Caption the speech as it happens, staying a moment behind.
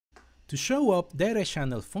To show up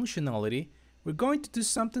DataChannel functionality, we're going to do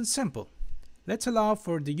something simple. Let's allow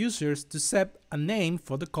for the users to set a name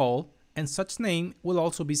for the call, and such name will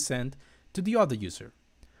also be sent to the other user.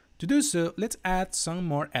 To do so, let's add some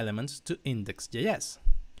more elements to index.js.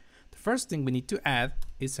 The first thing we need to add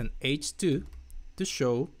is an h2 to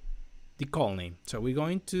show the call name. So we're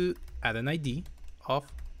going to add an ID of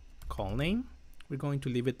call name. We're going to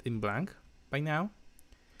leave it in blank by now.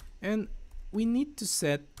 And we need to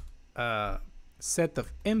set a set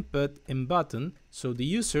of input and button so the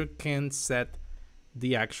user can set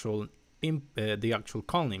the actual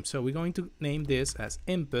call name. So we're going to name this as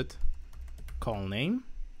input call name,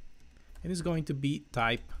 and it's going to be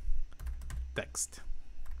type text.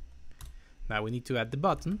 Now we need to add the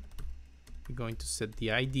button. We're going to set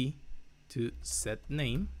the ID to set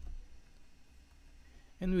name,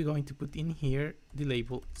 and we're going to put in here the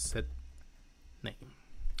label set name.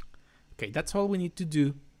 Okay, that's all we need to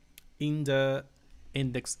do in the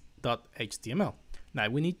index.html. Now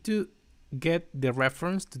we need to get the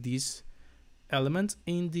reference to these elements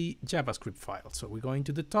in the JavaScript file. So we're going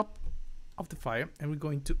to the top of the file and we're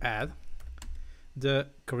going to add the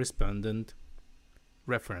corresponding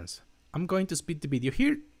reference. I'm going to speed the video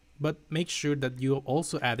here, but make sure that you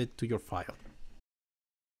also add it to your file.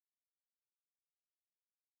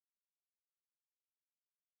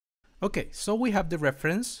 Okay, so we have the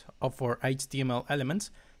reference of our HTML elements.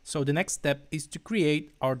 So the next step is to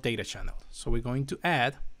create our data channel. So we're going to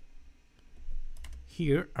add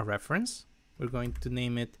here a reference. We're going to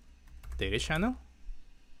name it data channel.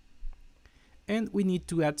 And we need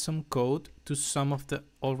to add some code to some of the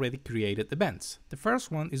already created events. The first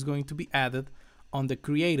one is going to be added on the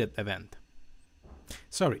created event.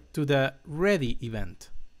 Sorry, to the ready event.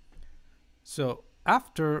 So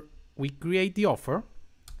after we create the offer,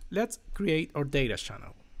 let's create our data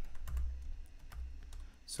channel.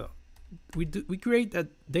 So we create a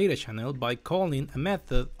data channel by calling a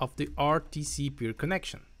method of the RTC peer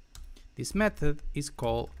connection. This method is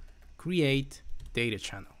called create data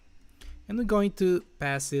channel, and we're going to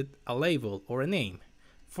pass it a label or a name.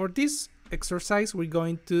 For this exercise, we're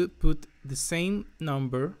going to put the same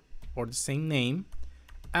number or the same name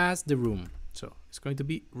as the room. So it's going to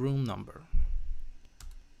be room number.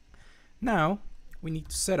 Now we need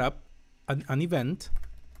to set up an event.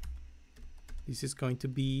 This is going to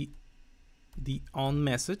be the on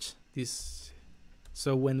message.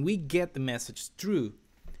 So when we get the message through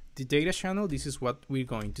the data channel, this is what we're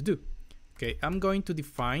going to do. Okay, I'm going to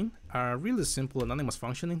define a really simple anonymous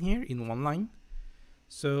function in here in one line.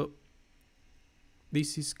 So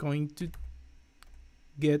this is going to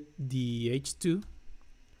get the h2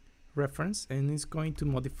 reference and it's going to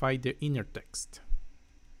modify the inner text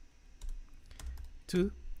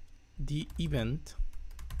to the event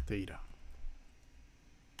data.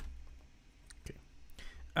 Okay,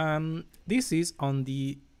 this is on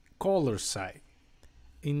the caller side.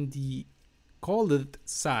 In the called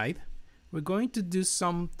side, we're going to do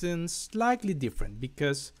something slightly different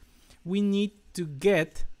because we need to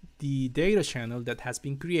get the data channel that has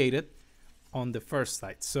been created on the first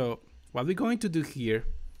side. So what we're going to do here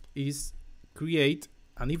is create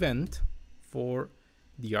an event for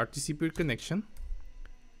the RTC peer connection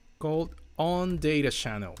called On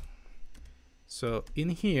DataChannel. So in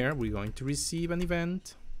here, we're going to receive an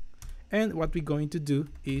event, and what we're going to do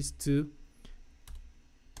is to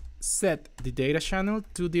set the data channel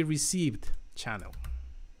to the received channel,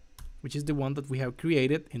 which is the one that we have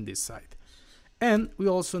created in this side. And we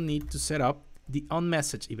also need to set up the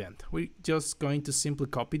onMessage event. We're just going to simply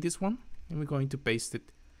copy this one and we're going to paste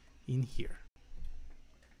it in here.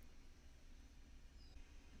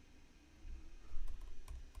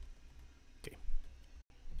 Okay.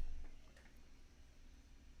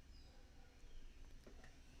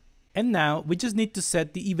 And now we just need to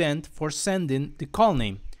set the event for sending the call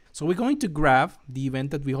name. So we're going to grab the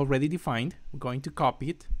event that we already defined, we're going to copy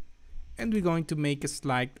it, and we're going to make a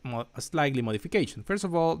slightly modification. First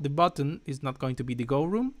of all, the button is not going to be the go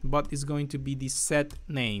room, but it's going to be the set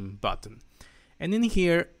name button. And in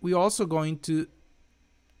here, we're also going to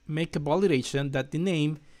make a validation that the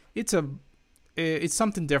name, it's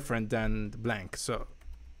something different than blank, so,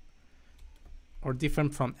 or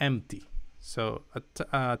different from empty. So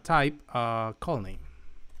a type call name.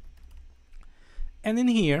 And in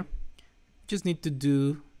here, just need to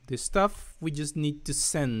do this stuff. We just need to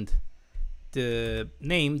send the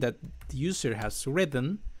name that the user has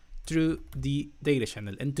written through the data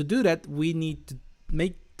channel. And to do that, we need to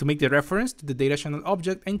make the reference to the data channel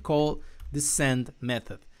object and call the send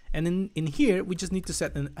method. And in here, we just need to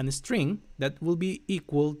set a string that will be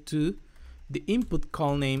equal to the input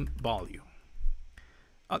call name value.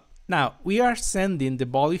 Now, we are sending the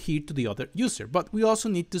value here to the other user, but we also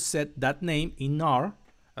need to set that name in our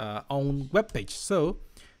own web page. So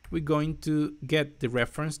we're going to get the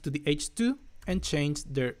reference to the h2 and change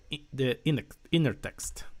the inner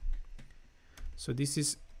text. So this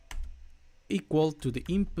is equal to the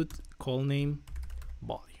input call name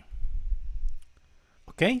value.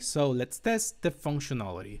 Okay, so let's test the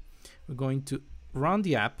functionality. We're going to run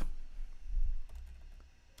the app.js,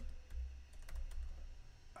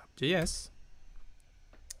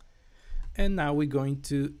 and now we're going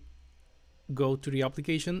to go to the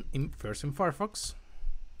application first in Firefox.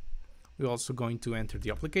 We're also going to enter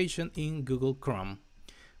the application in Google Chrome.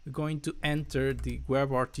 We're going to enter the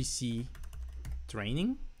WebRTC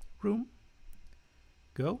training room.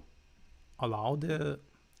 Go, allow the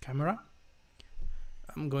camera.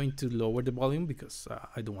 I'm going to lower the volume because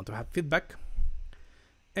I don't want to have feedback.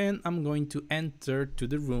 And I'm going to enter to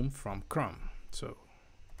the room from Chrome. So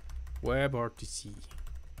WebRTC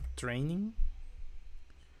training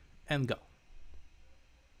and go.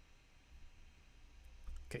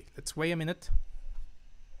 Okay, let's wait a minute.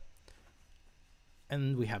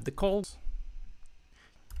 And we have the calls.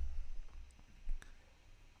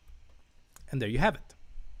 And there you have it.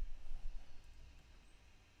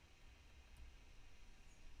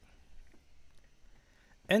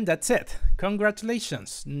 And that's it.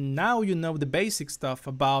 Congratulations. Now you know the basic stuff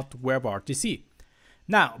about WebRTC.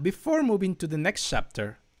 Now, before moving to the next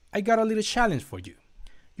chapter, I got a little challenge for you.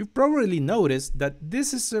 You've probably noticed that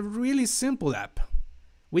this is a really simple app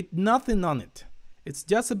with nothing on it. It's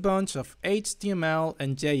just a bunch of HTML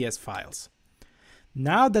and JS files.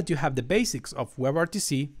 Now that you have the basics of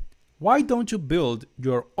WebRTC, why don't you build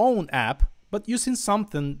your own app but using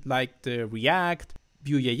something like the React,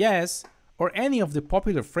 Vue.js, or any of the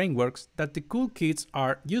popular frameworks that the cool kids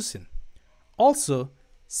are using? Also,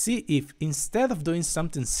 see if instead of doing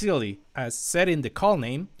something silly as setting the call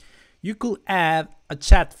name, you could add a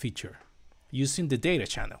chat feature using the data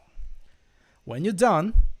channel. When you're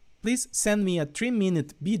done, please send me a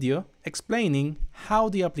 3-minute video explaining how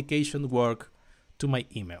the application works to my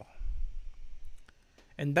email.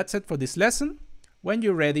 And that's it for this lesson. When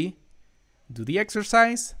you're ready, do the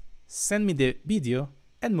exercise, send me the video,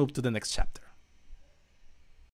 and move to the next chapter.